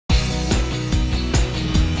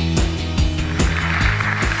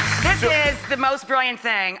most brilliant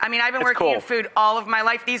thing. I mean, I've been working in food all of my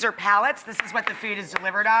life. These are pallets. This is what the food is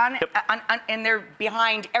delivered on. And they're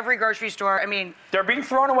behind every grocery store. I mean, they're being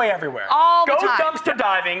thrown away everywhere. All the time. Go dumpster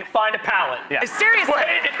diving, find a pallet. Yeah. Seriously.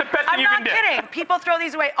 It's the best thing you can do. I'm not kidding. People throw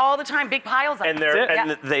these away all the time, big piles of them.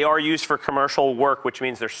 And they are used for commercial work, which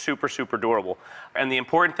means they're super, super durable. And the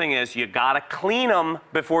important thing is you gotta clean them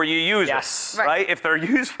before you use them. Right? If they're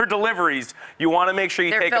used for deliveries, you want to make sure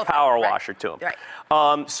you take a power washer to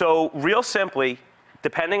them. So real simply,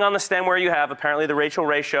 depending on the stemware you have, apparently the Rachael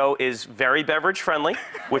ratio is very beverage friendly,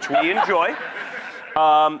 which we enjoy.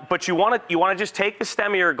 But you want to just take the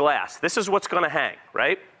stem of your glass. This is what's going to hang,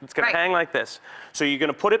 right? It's going to hang like this. So you're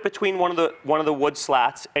going to put it between one of the wood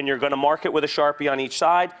slats, and you're going to mark it with a Sharpie on each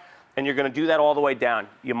side, and you're going to do that all the way down.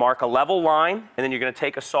 You mark a level line, and then you're going to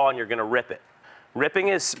take a saw and you're going to rip it. Ripping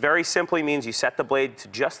is very simply means you set the blade to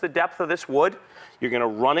just the depth of this wood. You're going to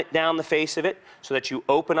run it down the face of it so that you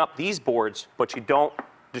open up these boards, but you don't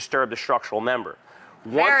disturb the structural member.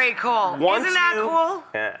 Very cool. Isn't that cool?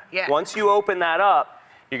 Yeah. Once you open that up,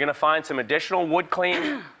 you're going to find some additional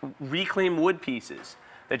reclaimed wood pieces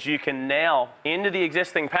that you can nail into the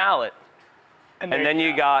existing pallet. And then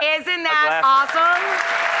you got Isn't that awesome?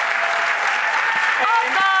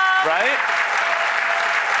 Awesome! Right?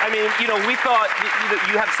 I mean, you know, we thought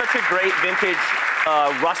you have such a great vintage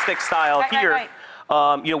rustic style here.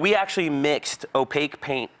 You know, we actually mixed opaque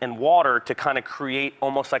paint and water to kind of create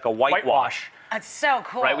almost like a whitewash. That's so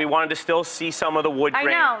cool. Right, we wanted to still see some of the wood grain.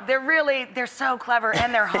 I know, they're so clever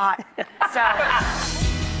and they're hot. So.